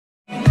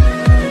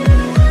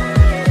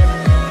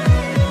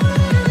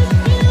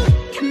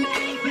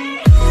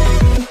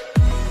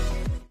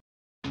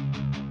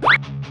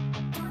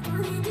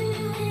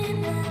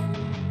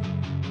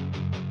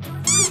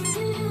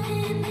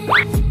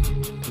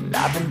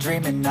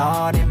dreaming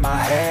on in my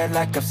head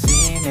like I've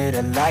seen it.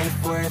 A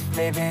life worth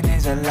living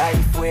is a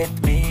life with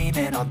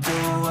meaning. I'll do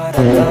what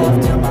I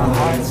love till my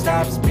heart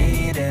stops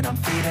beating. I'm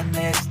feeding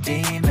this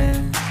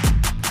demon.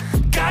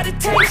 Got a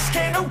taste,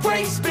 can't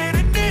erase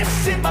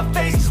bitterness in my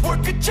face.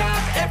 Work a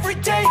job every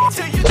day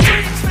till your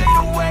dreams fade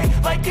away.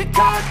 Like a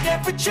card,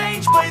 never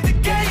change, play the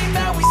game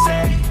that we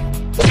say.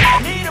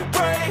 I need a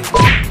break.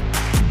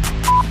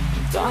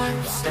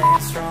 I'm staying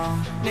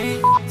strong,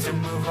 need to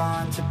move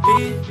on to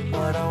be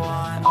what I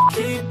want. I'll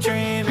keep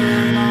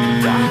dreaming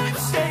on. I'm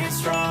staying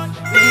strong,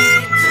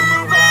 need to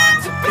move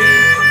on to be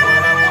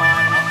what I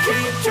want. I'll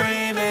keep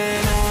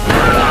dreaming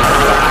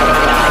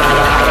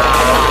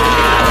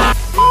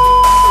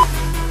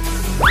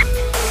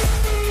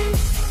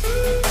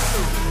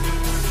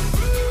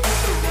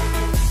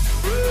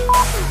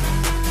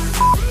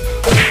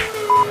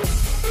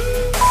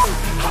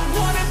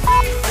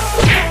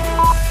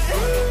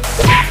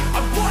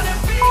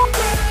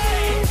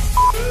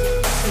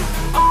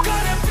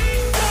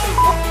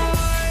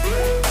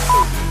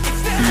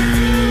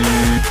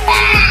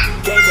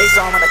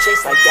on when I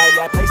chase like that.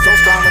 Yeah, I play so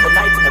strong with a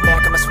knife in the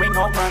back. I'ma swing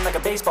home run like a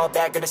baseball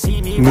bat. Gonna see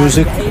me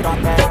music. Hate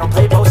on that. I don't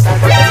play both sides.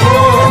 Real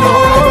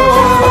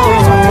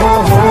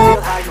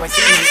high, you ain't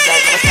seen me stack.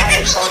 I'm a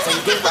sky fall till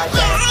you get right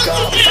back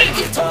up. So you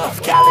get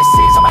tough.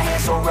 Calluses on my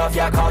hands so rough.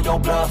 Yeah, I call your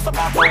bluff. I'm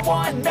not the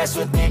one. Mess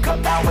with me,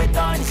 come out with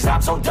none. Cause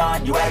I'm so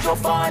done. You had your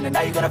fun, and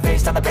now you're gonna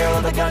face down the barrel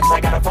of the gun. Cause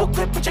I got a full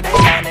clip with your name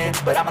on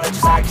it. But I'ma let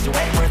you slide cause you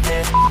ain't worth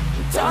it.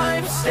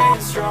 I'm staying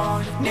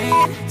strong,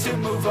 need to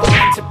move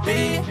on to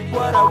be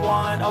what I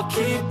want. I'll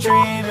keep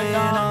dreaming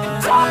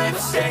on. I'm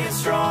staying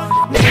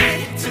strong,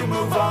 need to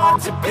move on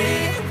to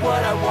be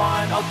what I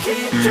want. I'll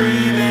keep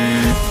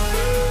dreaming.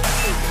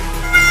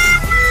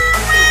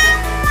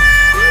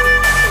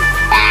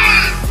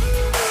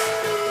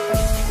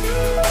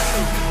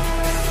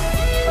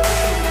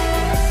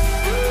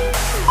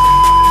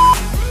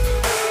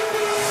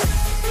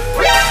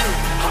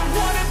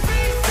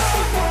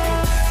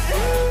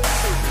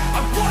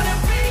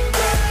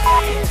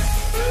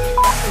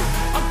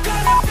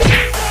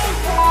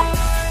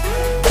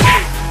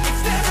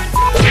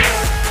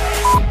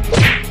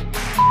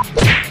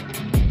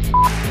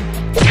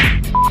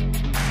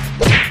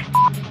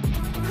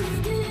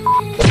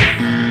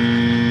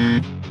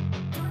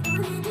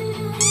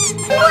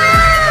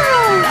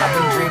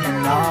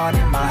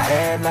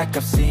 Like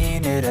I've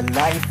seen it. A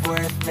life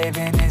worth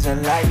living is a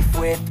life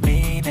with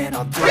meaning.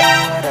 I'll do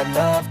what I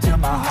love till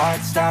my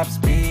heart stops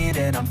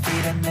beating. I'm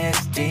feeding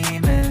this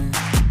demon.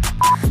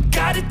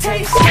 Got a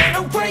taste,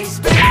 can't erase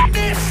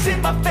bitterness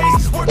in my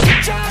face. Work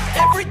a job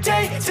every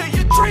day till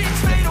your dreams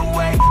fade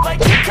away.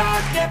 Like a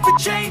card, never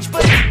change,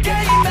 play the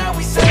game that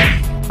we say.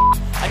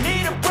 I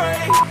need a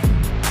break.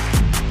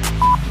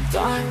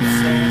 I'm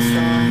staying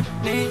strong,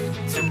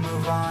 need to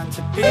move on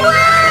to be.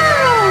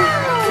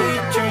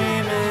 Keep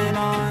dreaming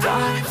on.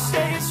 I'm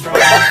staying strong.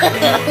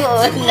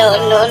 No.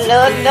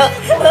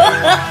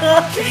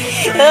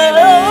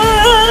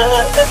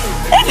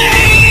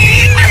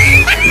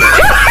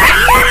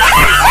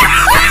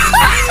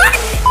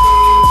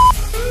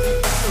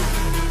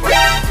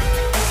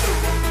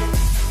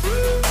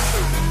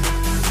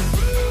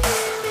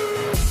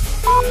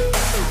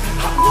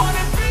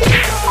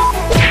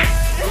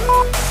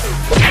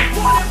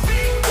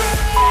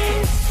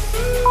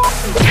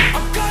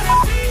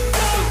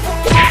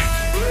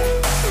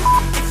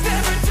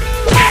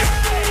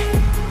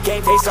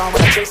 Face on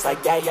when I chase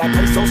like that. Yeah, I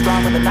play so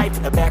strong with a knife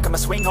in the back. I'ma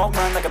swing home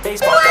run like a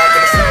baseball bat.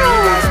 Gonna see me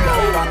rise, you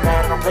hate on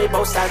that. I don't play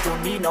both sides,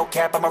 don't need no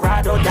cap. I'ma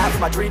ride or die for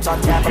my dreams on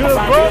tap. I'ma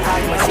find real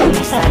high, you ain't seen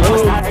me stack.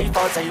 It's not how you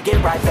fall, it's how you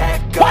get right back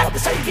up.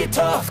 That's how you get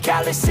tough.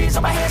 Calluses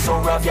on my hands so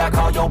rough. Yeah, I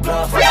call your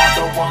bluff. I'm not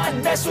the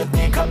one. Mess with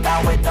me, come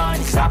out with none.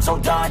 Cause I'm so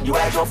done. You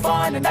had your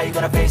fun, and now you're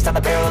gonna face down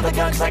the barrel of the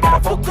gun. Cause I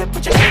got a full clip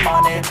with your name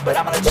on it. But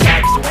I'ma let you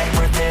slide cause you ain't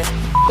worth it.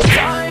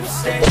 I'm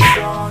staying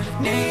strong,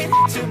 need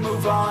to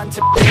move on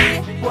to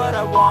be what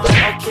I want.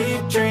 I'll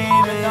keep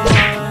dreaming on.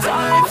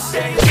 I'm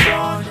staying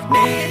strong,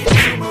 need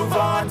to move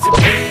on to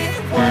be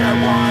what I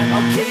want.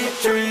 I'll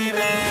keep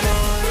dreaming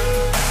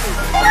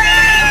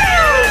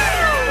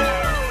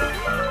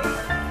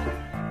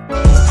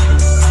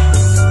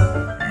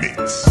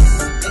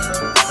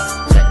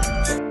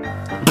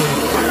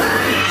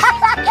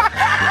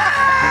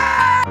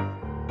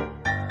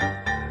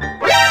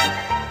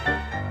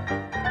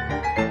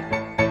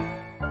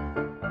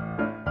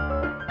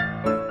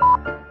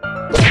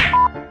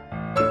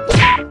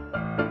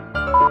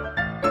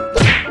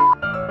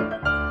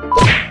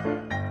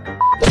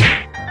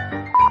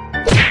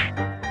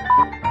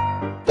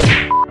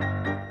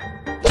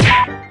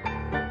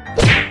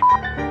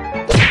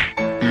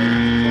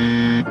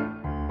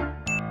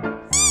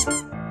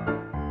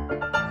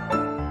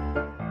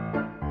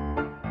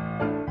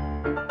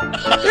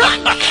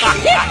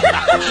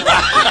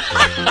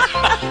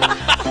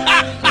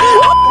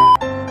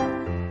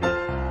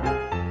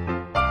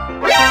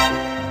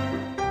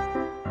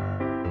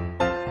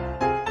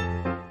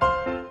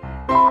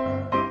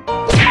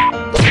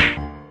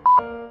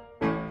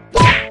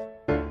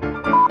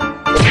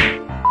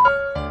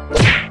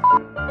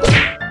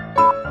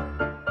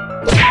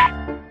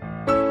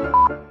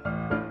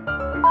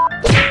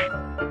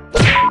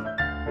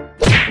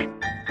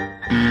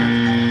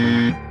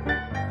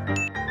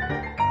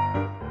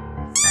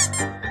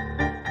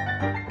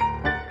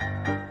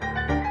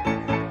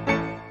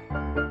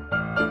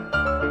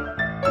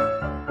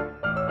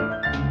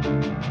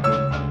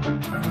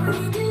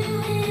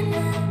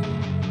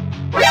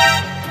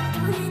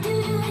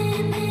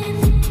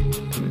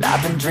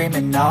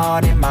dreaming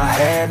on in my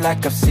head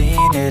like I've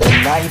seen it.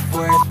 A life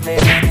worth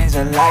living is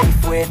a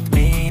life with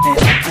meaning.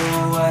 I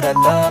do what I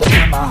love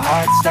till my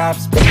heart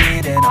stops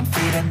beating. I'm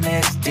feeding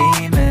this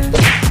demon.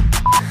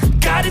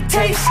 Got a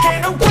taste,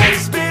 can't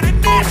erase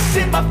bitterness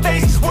in my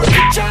face. Work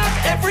a job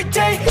every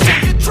day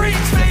till your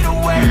dreams fade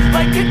away.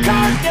 Like a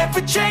card, never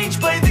change,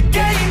 play the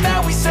game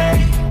that we say.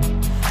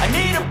 I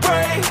need a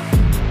break.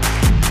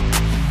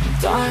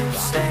 I'm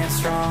staying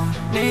strong,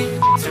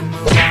 need to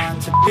move on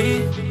to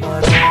be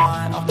what I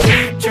want. I'll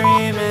keep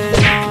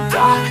dreaming on.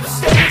 I'm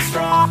staying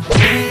strong,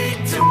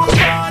 need to move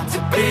on to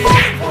be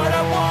what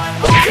I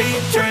want. I'll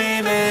keep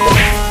dreaming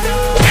on.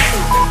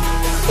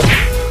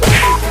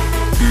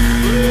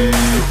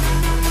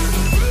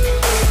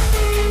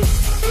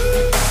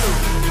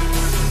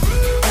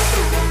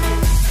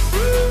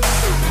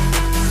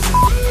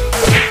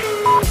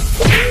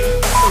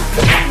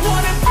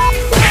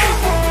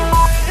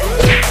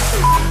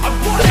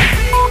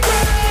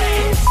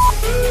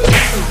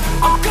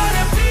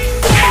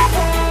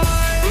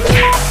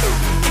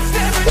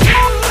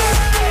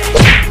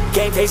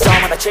 Game face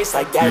on when I chase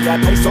like that. Yeah,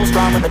 I play so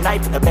strong with a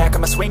knife in the back.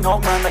 I'ma swing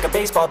home run like a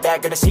baseball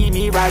bat. Gonna see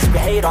me rise, you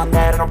can hate on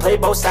that. I don't play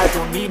both sides,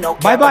 doing me no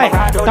cap. Bye bye,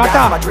 Tata,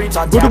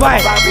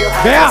 goodbye,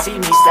 Gaya.